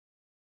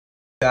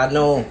I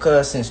known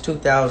cuz since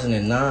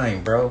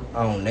 2009, bro.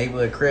 On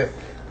Neighborhood Crip.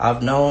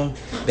 I've known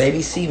baby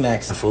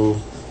Cmac,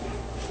 fool.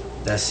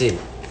 That's it.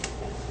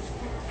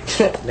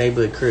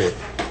 Neighborhood Crip.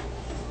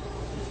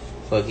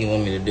 Fuck you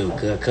want me to do,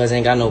 cuz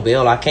ain't got no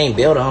bail. I can't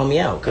bail the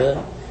homie out, cuz.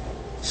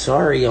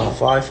 Sorry, on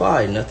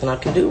 5-5. Nothing I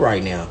can do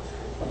right now.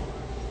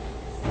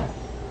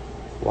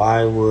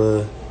 Why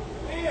would...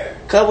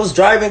 Cuz was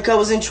driving, cuz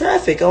was in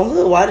traffic on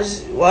hood.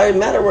 Why it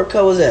matter where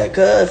cuz was at?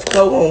 Cuz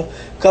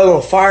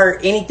gonna fire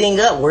anything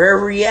up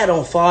wherever he at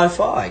on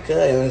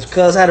 5-5.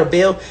 Cuz had a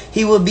bail,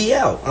 he would be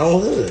out on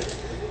hood.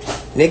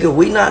 Nigga,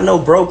 we not no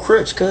bro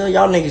crips, cuz.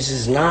 Y'all niggas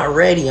is not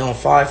ready on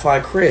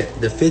 5-5 crip.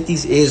 The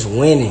 50s is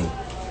winning.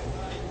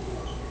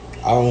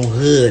 On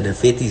hood, the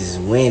 50s is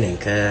winning,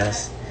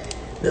 cuz.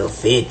 The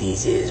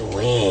 50s is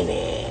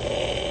winning.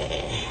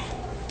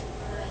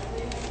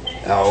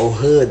 Oh,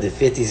 hood, the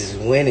 50s is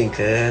winning,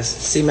 cuz.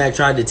 C-Mac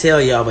tried to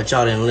tell y'all, but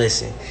y'all didn't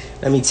listen.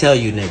 Let me tell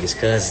you niggas,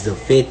 cuz. The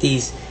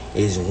 50s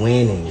is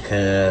winning,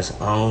 cuz.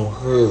 On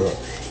hood.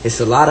 It's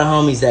a lot of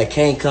homies that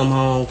can't come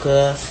home,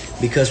 cuz.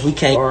 Because we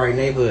can't. Alright,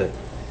 neighborhood.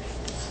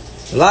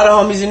 A lot of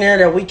homies in there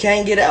that we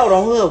can't get out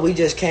on hood. We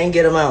just can't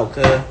get them out,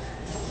 cuz.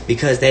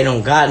 Because they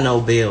don't got no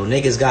bail.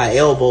 Niggas got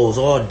elbows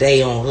all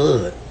day on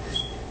hood.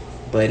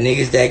 But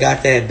niggas that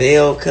got that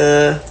bail,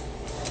 cuz,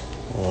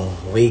 well,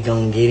 we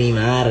gonna get him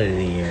out of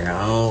there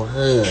on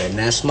hood. And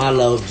that's my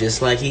love,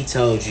 just like he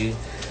told you.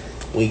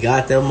 We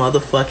got them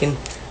motherfucking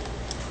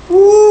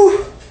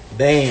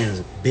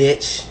bands,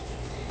 bitch.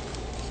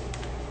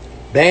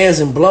 Bands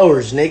and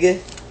blowers, nigga.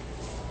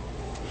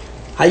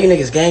 How you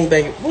niggas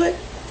gangbanging? What?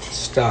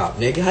 Stop,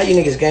 nigga. How you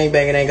niggas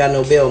gangbanging and ain't got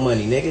no bail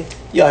money, nigga?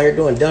 You out here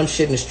doing dumb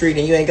shit in the street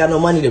and you ain't got no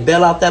money to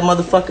bail out that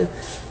motherfucker?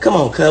 Come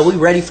on, cuz. We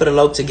ready for the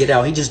loc to get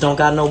out. He just don't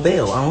got no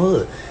bail on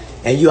hood.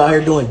 And you out here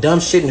doing dumb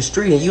shit in the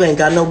street and you ain't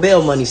got no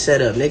bail money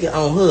set up, nigga,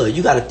 on hood.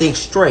 You gotta think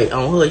straight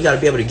on hood. You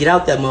gotta be able to get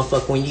out that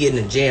motherfucker when you get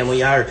in the jam, when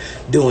you out here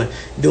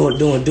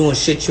doing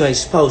shit you ain't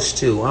supposed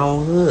to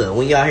on hood.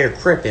 When you out here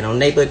cripping on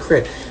Neighborhood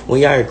Crip.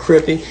 When you out here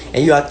cripping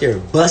and you out there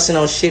busting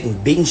on shit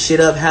and beating shit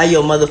up, how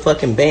your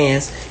motherfucking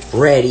bands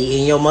ready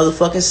in your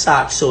motherfucking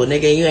socks. So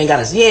nigga, nigga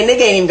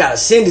ain't even gotta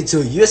send it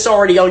to you. It's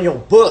already on your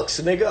books,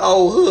 nigga.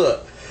 Oh hood.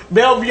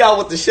 Bail me out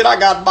with the shit I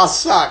got in my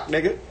sock,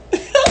 nigga.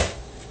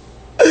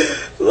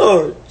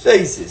 Lord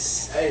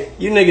Jesus. Hey.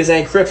 You niggas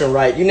ain't cripping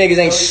right. You niggas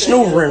ain't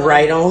snoovering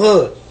right on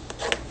hood.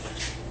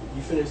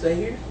 You finna stay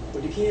here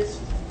with the kids?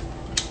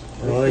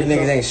 Well, you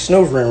niggas ain't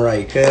snoovering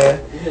right, cuz.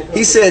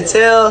 He said,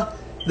 tell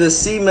the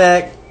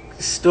Cmac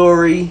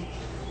story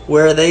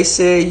where they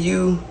said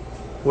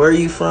where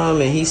you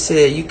from? And he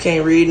said, you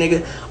can't read,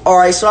 nigga.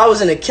 Alright, so I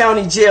was in the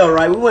county jail,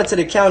 right? We went to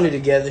the county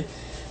together.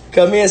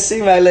 Cause me and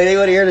Cmac, like, they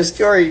want to hear the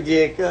story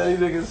again. Cause these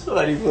niggas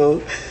funny,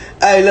 fool.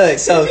 Hey, look,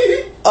 so,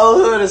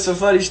 oh, hood, it's a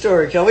funny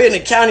story. Cause we in the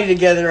county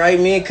together, right?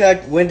 Me and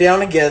Cuck went down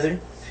together.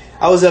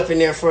 I was up in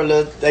there for a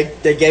little,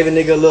 they gave a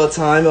nigga a little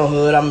time on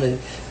hood. I'm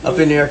up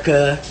in there,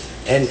 cuz.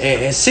 And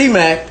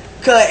Cmac,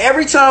 cuz,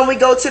 every time we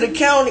go to the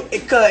county,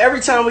 cuz,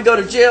 every time we go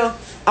to jail,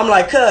 I'm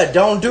like, cuz,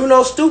 don't do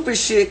no stupid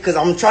shit, cause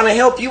I'm trying to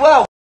help you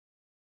out.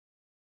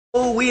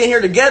 Ooh, we in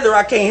here together,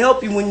 I can't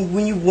help you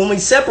when we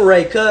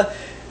separate, cuz.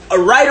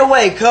 Right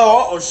away,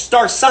 cuz,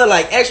 start sounding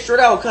like extra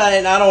out, cuz,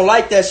 and I don't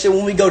like that shit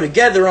when we go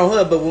together on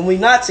hood, but when we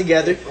not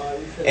together,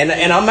 and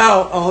I'm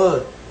out on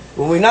hood,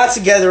 when we not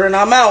together and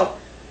I'm out,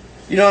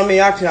 you know what I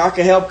mean, I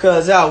can help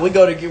cuz out. When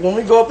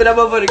we go up and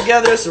over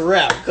together, it's a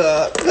wrap,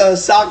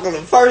 cuz sock on the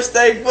first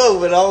thing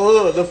moving on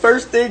hood, the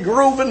first thing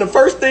grooving, the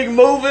first thing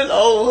moving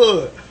on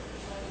hood.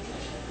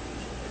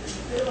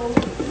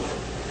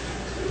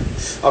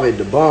 I mean,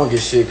 the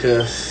bongest shit,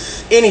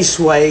 cuz.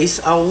 Anyways,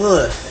 on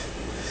hood.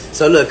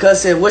 So look,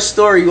 cuz said, what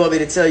story you want me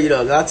to tell you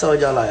though? I told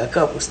y'all like a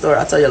couple stories.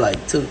 I told you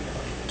like 2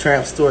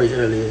 tramp stories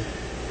earlier.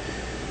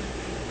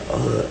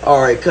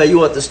 Alright, cuz you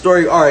want the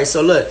story? Alright,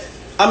 so look,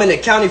 I'm in the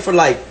county for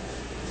like,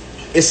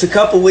 it's a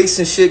couple weeks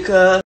and shit, cuz.